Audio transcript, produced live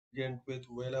agent with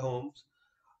Vela Homes.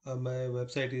 My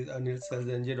website is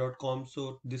anilsellsnj.com.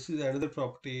 So this is another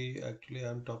property actually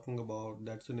I'm talking about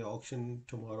that's in the auction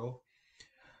tomorrow.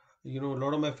 A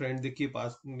lot of my friends they keep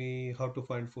asking me how to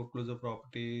find foreclosure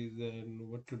properties and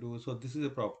what to do. So this is a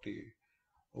property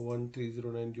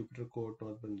 1309 Jupiter Court,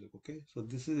 North Brunswick. Okay, so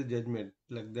this is a judgment.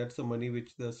 Like that's the money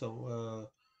which the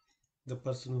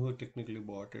person who technically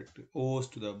bought it owes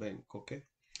to the bank. Okay,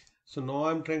 so now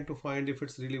I'm trying to find if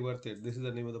it's really worth it. This is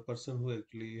the name of the person who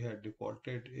actually had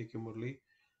defaulted, A.K. Murli.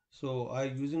 So I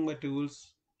using my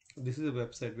tools. This is a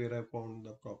website where I found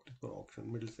the property for auction,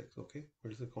 Middlesex, okay,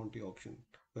 Middlesex County auction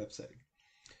website.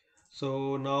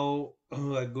 So now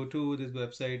I go to this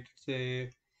website, say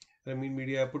I mean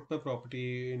media. I put my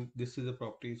property in. This is a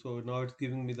property. So now it's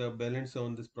giving me the balance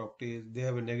on this property. They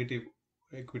have a negative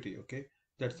equity. Okay,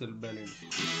 that's the balance.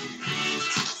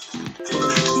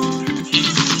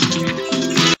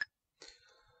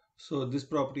 So this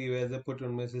property, as I put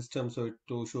on my system, so it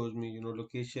shows me,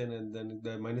 location and then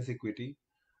the minus equity.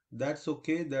 That's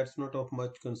okay. That's not of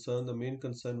much concern. The main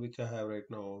concern which I have right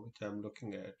now, which I'm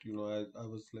looking at, I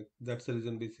was like, that's the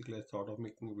reason basically I thought of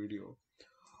making a video.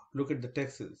 Look at the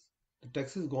taxes. The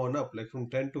taxes gone up like from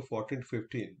 10 to 14 to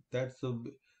 15.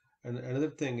 And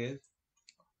another thing is,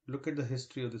 look at the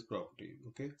history of this property.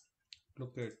 Okay.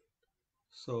 Look at,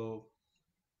 so,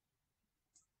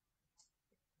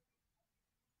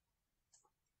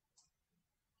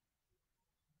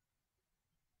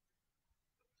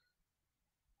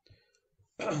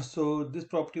 so this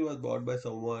property was bought by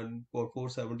someone for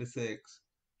 476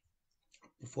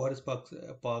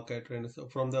 Park at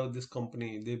Renaissance from this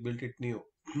company. They built it new.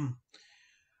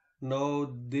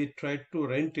 Now they tried to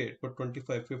rent it for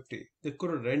 2550. They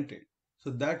couldn't rent it. So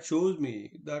that shows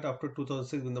me that after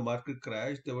 2006, when the market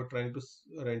crashed, they were trying to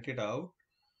rent it out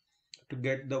to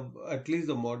get the at least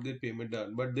the mortgage payment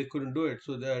done, but they couldn't do it.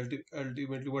 So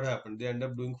ultimately, what happened? They end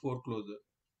up doing foreclosure.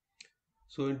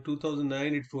 So in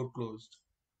 2009, it foreclosed.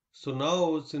 So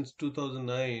now, since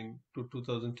 2009 to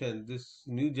 2010, this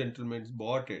new gentleman's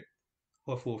bought it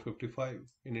for 455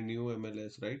 in a new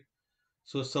MLS, right?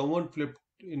 So someone flipped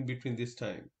in between this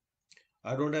time.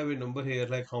 I don't have a number here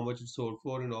like how much it sold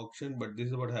for in auction, but this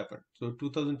is what happened. So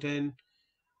 2010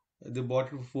 they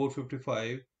bought it for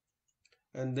 455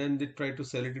 and then they tried to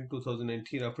sell it in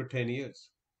 2019 after 10 years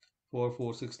for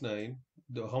 469.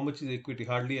 How much is equity?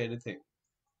 Hardly anything.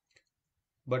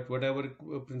 But whatever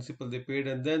principal they paid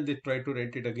and then they tried to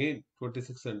rent it again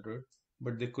 2600,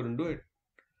 but they couldn't do it.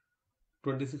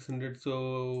 2600.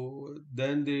 So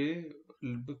then they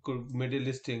made a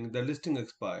listing. The listing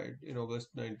expired in August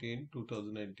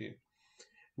 2019.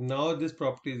 Now this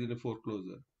property is in a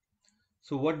foreclosure.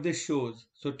 So what this shows,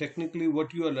 so technically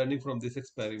what you are learning from this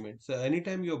experiment. So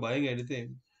anytime you're buying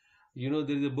anything, there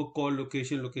is a book called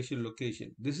Location, Location,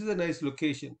 Location. This is a nice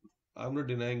location. I'm not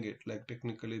denying it. Like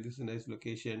technically, this is a nice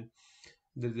location.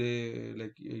 There's a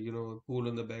like pool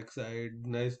on the backside,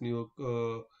 nice new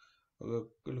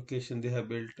location they have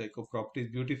built. Like a property is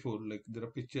beautiful. Like there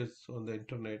are pictures on the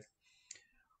internet.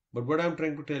 But what I'm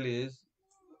trying to tell is,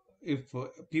 if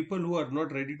people who are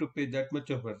not ready to pay that much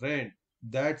of a rent,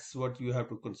 that's what you have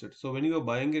to consider. So when you are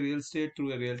buying a real estate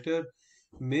through a realtor,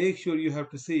 make sure you have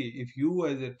to see if you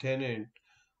as a tenant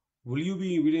will you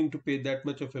be willing to pay that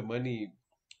much of a money,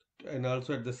 and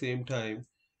also at the same time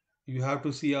you have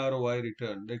to see ROI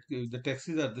return. Like the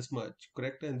taxes are this much,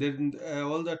 correct? And then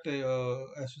all that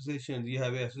association, you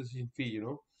have a association fee,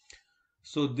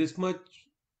 so this much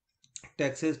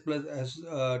taxes plus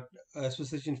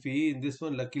association fee. In this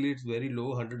one luckily it's very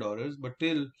low, $100, but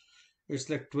till it's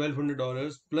like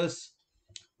 $1,200 plus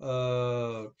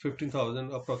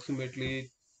 15,000,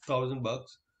 approximately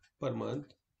 $1,000 per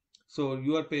month. So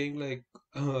you are paying like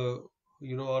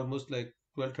almost like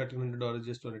 1,200 $1,300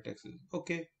 just on a taxes.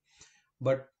 Okay,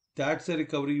 but that's a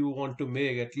recovery you want to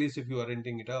make, at least if you are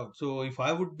renting it out. So if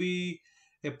I would be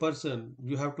a person,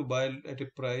 you have to buy at a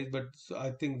price, but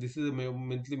I think this is a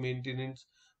monthly maintenance,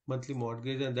 monthly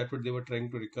mortgage, and that's what they were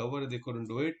trying to recover. They couldn't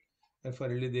do it, and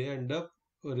finally they end up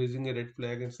raising a red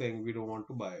flag and saying we don't want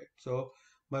to buy it. So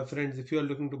my friends, if you are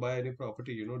looking to buy any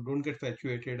property, don't get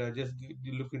infatuated. Just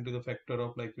look into the factor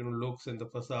of like looks and the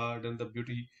facade and the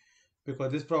beauty,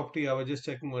 because this property I was just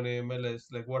checking on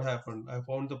MLS, like what happened. I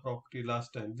found the property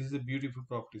last time. This is a beautiful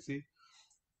property. See,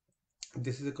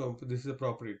 this is a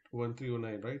property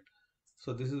 1309, right?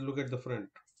 So this is look at the front.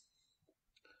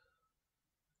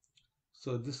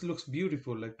 So this looks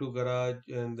beautiful, like two garage,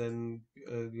 and then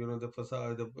the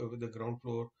facade, the ground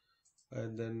floor,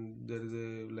 and then there is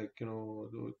a like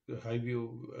the high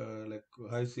view, like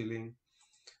high ceiling,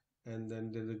 and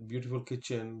then there's a beautiful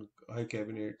kitchen, high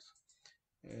cabinets.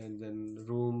 and then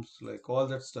rooms, like all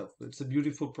that stuff. It's a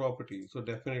beautiful property. So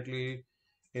definitely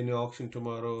in the auction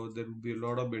tomorrow, there will be a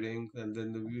lot of bidding, and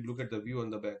then you look at the view on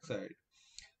the backside.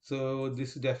 So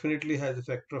this definitely has a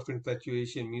factor of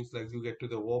infatuation, means like you get to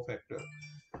the wow factor.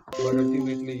 But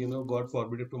ultimately, God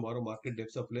forbid if tomorrow market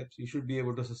dips or flips, you should be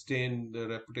able to sustain the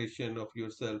reputation of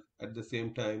yourself at the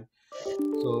same time.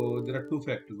 So there are two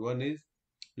factors. One is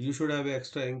you should have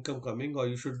extra income coming, or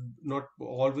you should not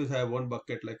always have one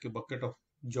bucket, like a bucket of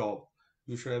job.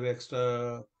 You should have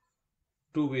extra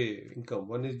two-way income.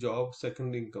 One is job,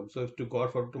 second income. So if to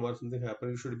God forbid tomorrow something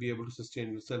happens, you should be able to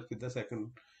sustain yourself with the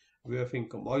second way of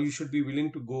income. Or you should be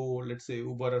willing to go, let's say,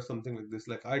 Uber or something like this.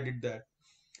 Like I did that.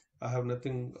 I have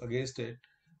nothing against it,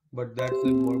 but that's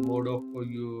the mode of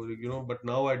you know. But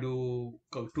now I do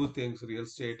two things: real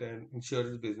estate and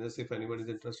insurance business. If anyone is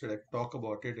interested, I can talk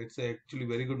about it. It's actually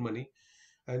very good money,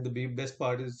 and the best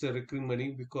part is it's a recurring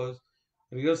money, because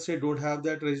real estate don't have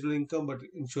that residual income, but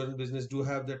insurance business do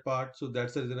have that part. So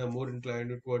that's the reason I'm more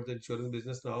inclined towards the insurance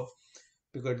business now,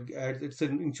 because it's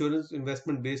an insurance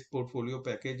investment based portfolio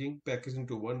packaged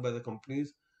into one by the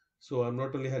companies. So I'm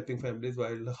not only helping families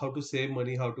while how to save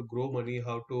money, how to grow money,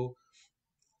 how to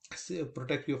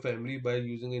protect your family by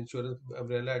using insurance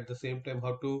umbrella, at the same time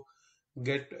how to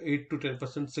get 8 to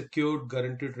 10% secured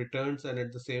guaranteed returns, and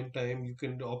at the same time you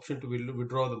can option to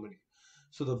withdraw the money.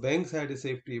 So the banks had a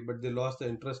safety, but they lost the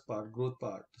interest part, growth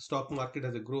part. The stock market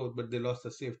has a growth, but they lost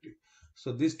the safety.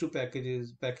 So these two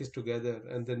packages packaged together,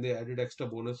 and then they added extra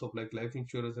bonus of like life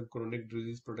insurance and chronic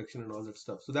disease protection and all that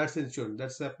stuff. So that's insurance.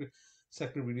 That's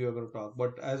second video I'm going to talk.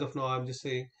 But as of now, I'm just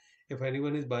saying, if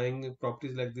anyone is buying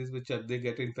properties like this, which are, they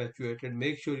get infatuated,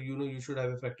 make sure you should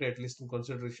have a factor at least in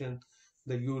consideration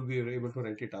that you will be able to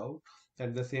rent it out.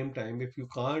 At the same time, if you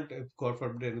can't, if God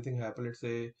forbid anything happen, let's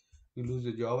say you lose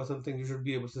your job or something, you should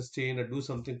be able to sustain or do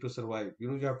something to survive.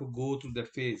 You have to go through that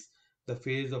phase, the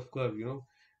phase of curve,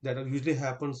 that usually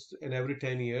happens in every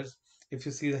 10 years. If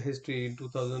you see the history, in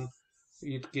 2000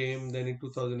 it came, then in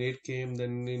 2008 came,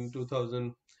 then in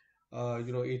 2000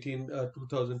 18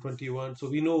 2021. So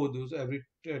we know those every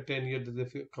 10 years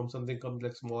that something comes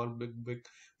like small big, but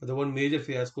the one major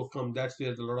fiasco come, that's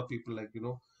where a lot of people like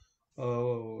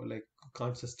like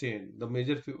can't sustain. The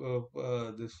major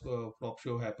this flop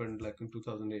show happened like in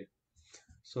 2008.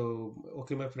 So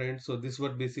okay, my friend, so this is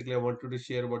what basically I wanted to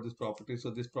share about this property. So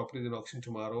this property is in auction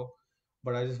tomorrow,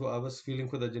 but I was feeling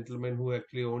for the gentleman who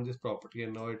actually owned this property,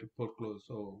 and now it foreclosed.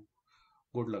 So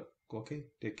good luck. Okay,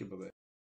 take care. Bye bye.